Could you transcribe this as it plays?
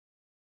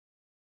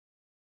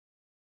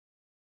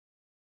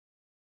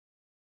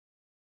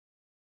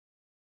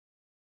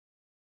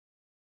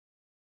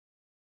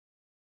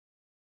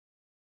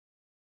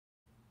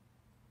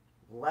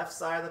Left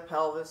side of the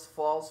pelvis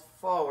falls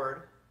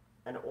forward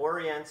and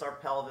orients our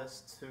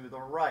pelvis to the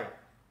right.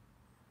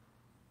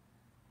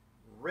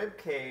 Rib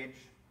cage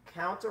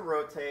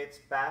counter-rotates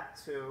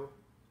back to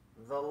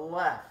the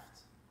left.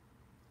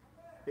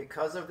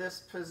 Because of this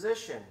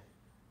position,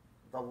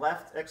 the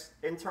left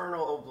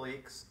internal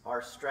obliques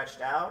are stretched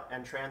out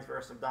and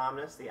transverse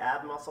abdominis, the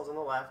ab muscles on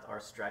the left,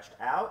 are stretched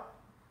out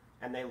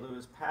and they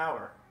lose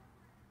power.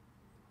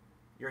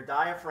 Your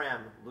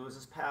diaphragm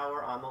loses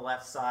power on the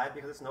left side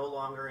because it's no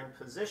longer in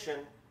position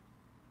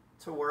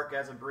to work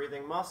as a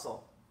breathing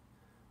muscle.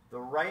 The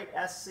right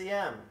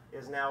SCM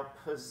is now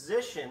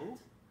positioned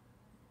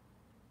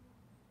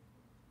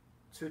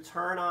to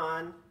turn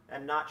on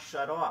and not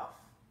shut off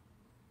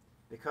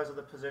because of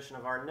the position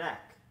of our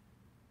neck.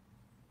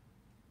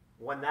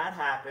 When that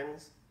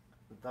happens,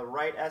 the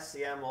right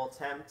SCM will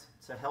attempt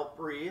to help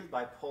breathe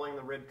by pulling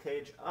the rib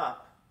cage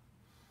up.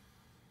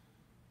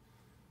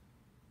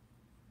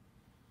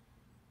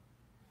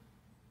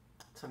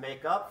 To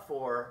make up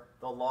for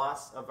the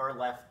loss of our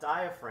left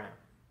diaphragm.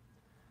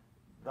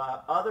 The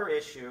other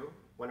issue,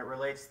 when it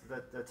relates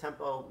to the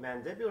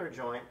tempo-mandibular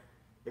joint,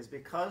 is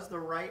because the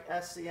right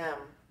SCM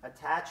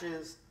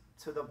attaches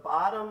to the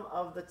bottom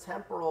of the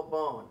temporal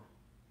bone.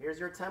 Here's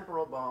your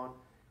temporal bone.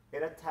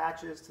 It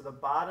attaches to the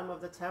bottom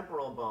of the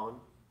temporal bone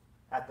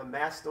at the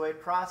mastoid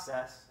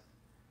process.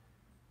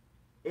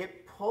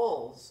 It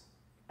pulls.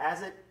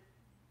 As it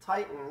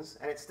tightens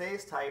and it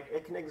stays tight,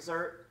 it can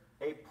exert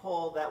a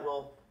pull that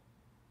will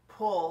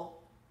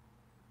pull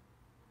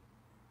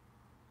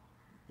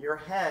your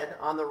head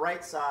on the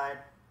right side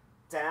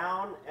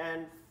down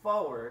and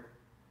forward,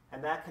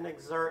 and that can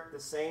exert the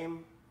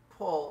same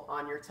pull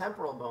on your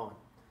temporal bone.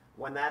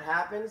 When that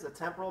happens, the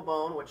temporal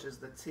bone, which is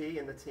the T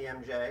in the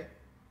TMJ,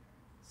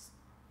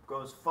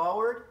 goes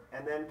forward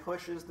and then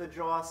pushes the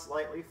jaw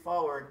slightly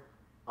forward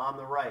on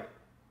the right.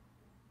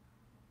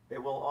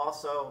 It will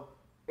also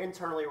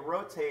internally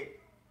rotate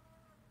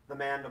the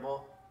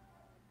mandible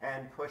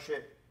and push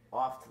it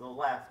off to the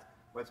left,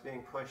 where it's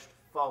being pushed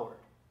forward.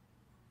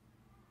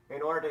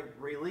 In order to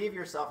relieve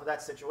yourself of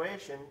that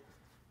situation,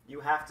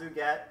 you have to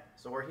get,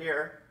 so we're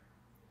here,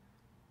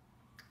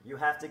 you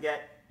have to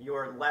get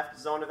your left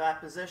zone of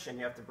apposition.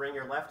 You have to bring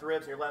your left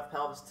ribs and your left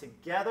pelvis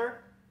together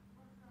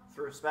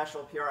through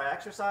special PRI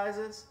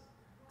exercises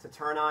to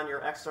turn on your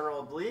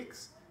external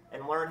obliques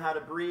and learn how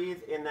to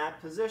breathe in that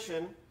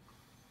position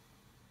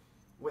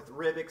with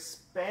rib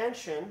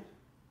expansion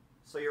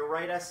so your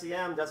right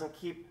SCM doesn't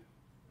keep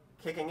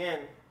kicking in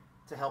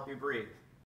to help you breathe.